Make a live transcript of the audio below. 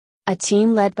A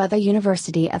team led by the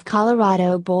University of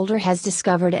Colorado Boulder has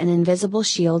discovered an invisible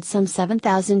shield some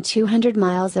 7,200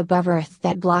 miles above Earth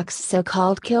that blocks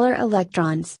so-called killer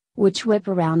electrons, which whip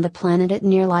around the planet at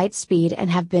near light speed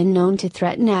and have been known to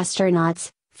threaten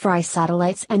astronauts, fry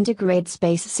satellites and degrade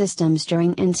space systems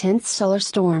during intense solar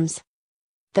storms.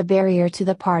 The barrier to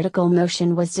the particle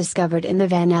motion was discovered in the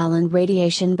Van Allen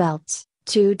radiation belts,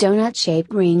 two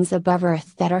donut-shaped rings above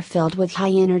Earth that are filled with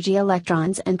high-energy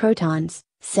electrons and protons,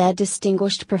 said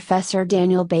distinguished Professor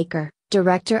Daniel Baker,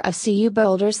 director of CU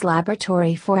Boulder's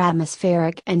Laboratory for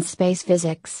Atmospheric and Space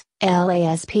Physics,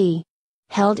 LASP.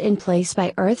 Held in place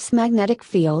by Earth's magnetic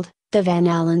field, the Van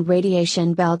Allen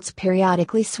radiation belts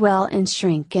periodically swell and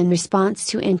shrink in response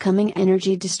to incoming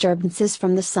energy disturbances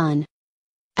from the Sun.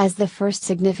 As the first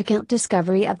significant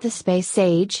discovery of the space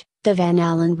age, the Van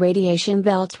Allen radiation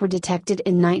belts were detected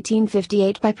in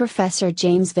 1958 by Professor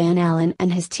James Van Allen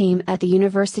and his team at the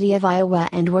University of Iowa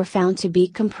and were found to be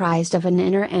comprised of an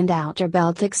inner and outer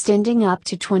belt extending up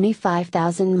to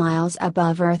 25,000 miles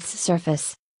above Earth's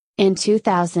surface. In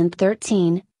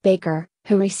 2013, Baker,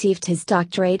 who received his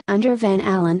doctorate under Van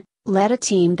Allen, led a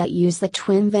team that used the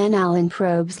twin Van Allen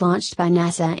probes launched by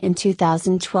NASA in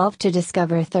 2012 to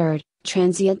discover a third,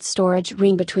 transient storage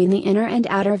ring between the inner and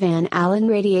outer Van Allen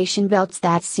radiation belts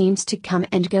that seems to come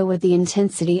and go with the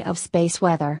intensity of space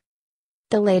weather.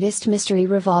 The latest mystery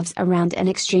revolves around an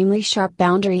extremely sharp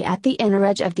boundary at the inner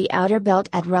edge of the outer belt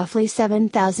at roughly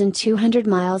 7,200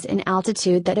 miles in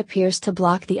altitude that appears to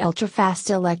block the ultra-fast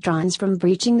electrons from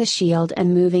breaching the shield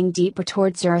and moving deeper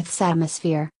towards Earth's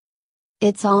atmosphere.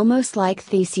 It's almost like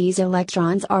these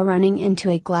electrons are running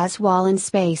into a glass wall in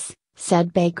space,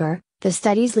 said Baker, the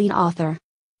study's lead author.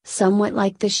 Somewhat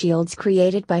like the shields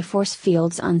created by force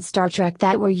fields on Star Trek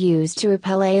that were used to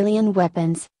repel alien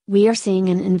weapons, we are seeing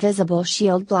an invisible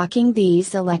shield blocking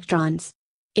these electrons.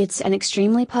 It's an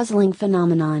extremely puzzling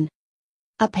phenomenon.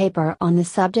 A paper on the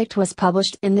subject was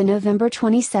published in the November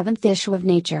 27 issue of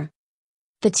Nature.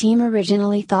 The team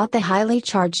originally thought the highly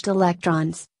charged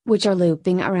electrons, which are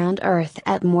looping around Earth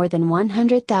at more than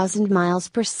 100,000 miles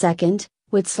per second,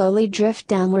 would slowly drift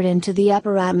downward into the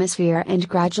upper atmosphere and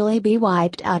gradually be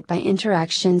wiped out by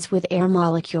interactions with air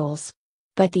molecules.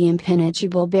 But the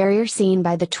impenetrable barrier seen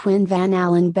by the twin Van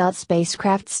Allen belt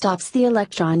spacecraft stops the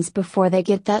electrons before they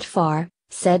get that far,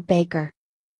 said Baker.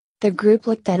 The group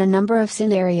looked at a number of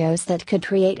scenarios that could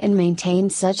create and maintain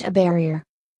such a barrier.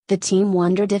 The team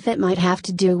wondered if it might have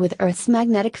to do with Earth's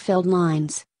magnetic field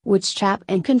lines, which trap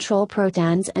and control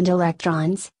protons and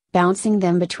electrons, bouncing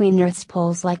them between Earth's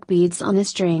poles like beads on a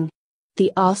string.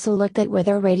 They also looked at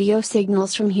whether radio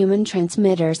signals from human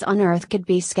transmitters on Earth could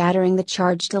be scattering the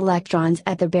charged electrons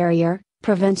at the barrier,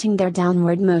 preventing their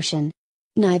downward motion.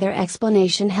 Neither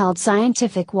explanation held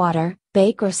scientific water,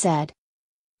 Baker said.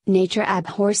 Nature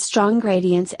abhors strong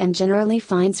gradients and generally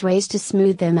finds ways to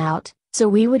smooth them out, so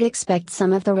we would expect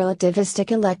some of the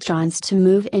relativistic electrons to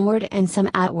move inward and some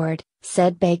outward,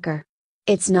 said Baker.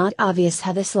 It's not obvious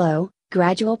how the slow,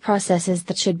 gradual processes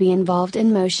that should be involved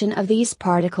in motion of these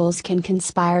particles can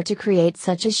conspire to create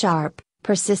such a sharp,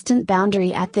 persistent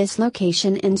boundary at this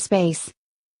location in space.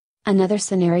 Another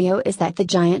scenario is that the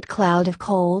giant cloud of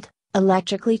cold,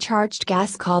 electrically charged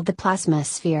gas called the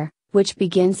plasmasphere, which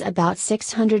begins about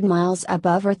 600 miles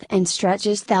above Earth and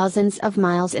stretches thousands of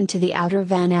miles into the outer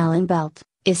Van Allen belt,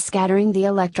 is scattering the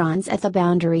electrons at the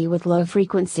boundary with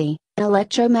low-frequency,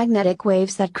 electromagnetic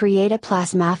waves that create a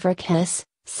plasmafric hiss,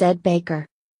 said Baker.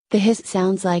 The hiss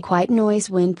sounds like white noise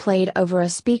when played over a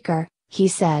speaker, he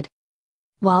said.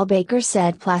 While Baker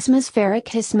said plasmaspheric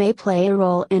hiss may play a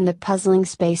role in the puzzling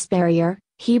space barrier,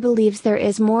 he believes there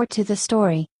is more to the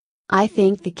story. I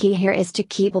think the key here is to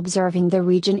keep observing the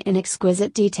region in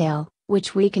exquisite detail,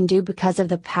 which we can do because of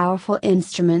the powerful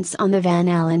instruments on the Van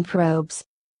Allen probes.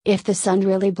 If the Sun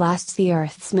really blasts the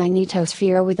Earth's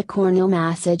magnetosphere with a coronal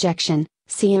mass ejection,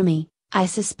 CME, I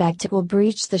suspect it will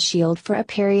breach the shield for a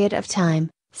period of time,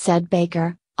 said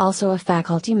Baker, also a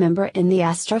faculty member in the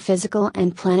Astrophysical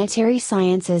and Planetary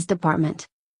Sciences Department.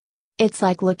 It's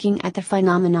like looking at the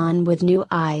phenomenon with new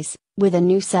eyes, with a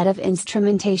new set of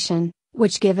instrumentation,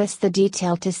 which give us the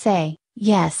detail to say,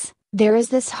 yes, there is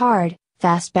this hard,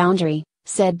 fast boundary,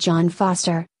 said John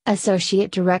Foster, Associate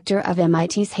Director of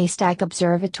MIT's Haystack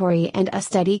Observatory and a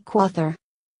study co-author.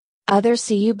 Other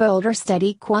CU Boulder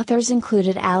study co-authors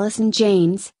included Allison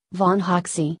Janes, Vaughn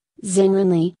Hoxie, Zinran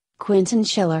Lee, Quentin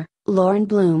Schiller, Lauren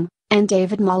Bloom, and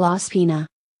David Malaspina.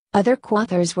 Other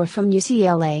co-authors were from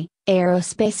UCLA,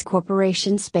 Aerospace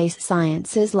Corporation Space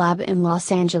Sciences Lab in Los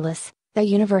Angeles, the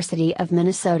University of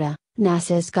Minnesota,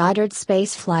 NASA's Goddard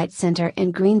Space Flight Center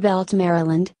in Greenbelt,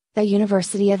 Maryland, the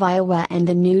University of Iowa and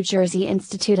the New Jersey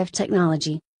Institute of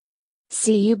Technology.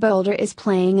 CU Boulder is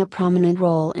playing a prominent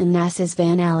role in NASA's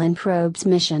Van Allen probe's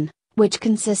mission, which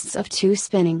consists of two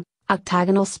spinning,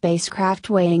 octagonal spacecraft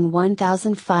weighing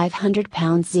 1,500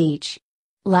 pounds each.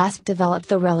 LASP developed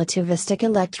the Relativistic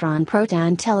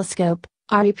Electron-Proton Telescope,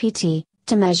 REPT,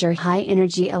 to measure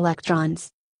high-energy electrons.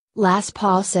 LASP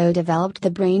also developed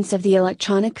the brains of the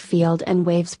Electronic Field and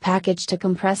Waves package to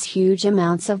compress huge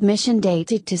amounts of mission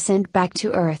data to send back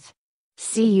to Earth.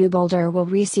 CU Boulder will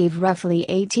receive roughly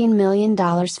 $18 million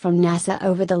from NASA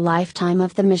over the lifetime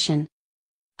of the mission.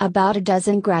 About a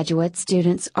dozen graduate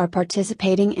students are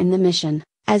participating in the mission,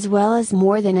 as well as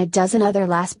more than a dozen other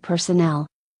LASP personnel.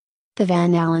 The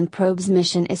Van Allen probe's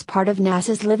mission is part of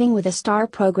NASA's Living with a Star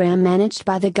program managed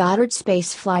by the Goddard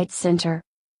Space Flight Center.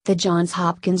 The Johns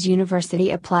Hopkins University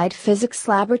Applied Physics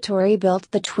Laboratory built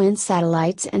the twin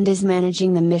satellites and is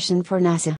managing the mission for NASA.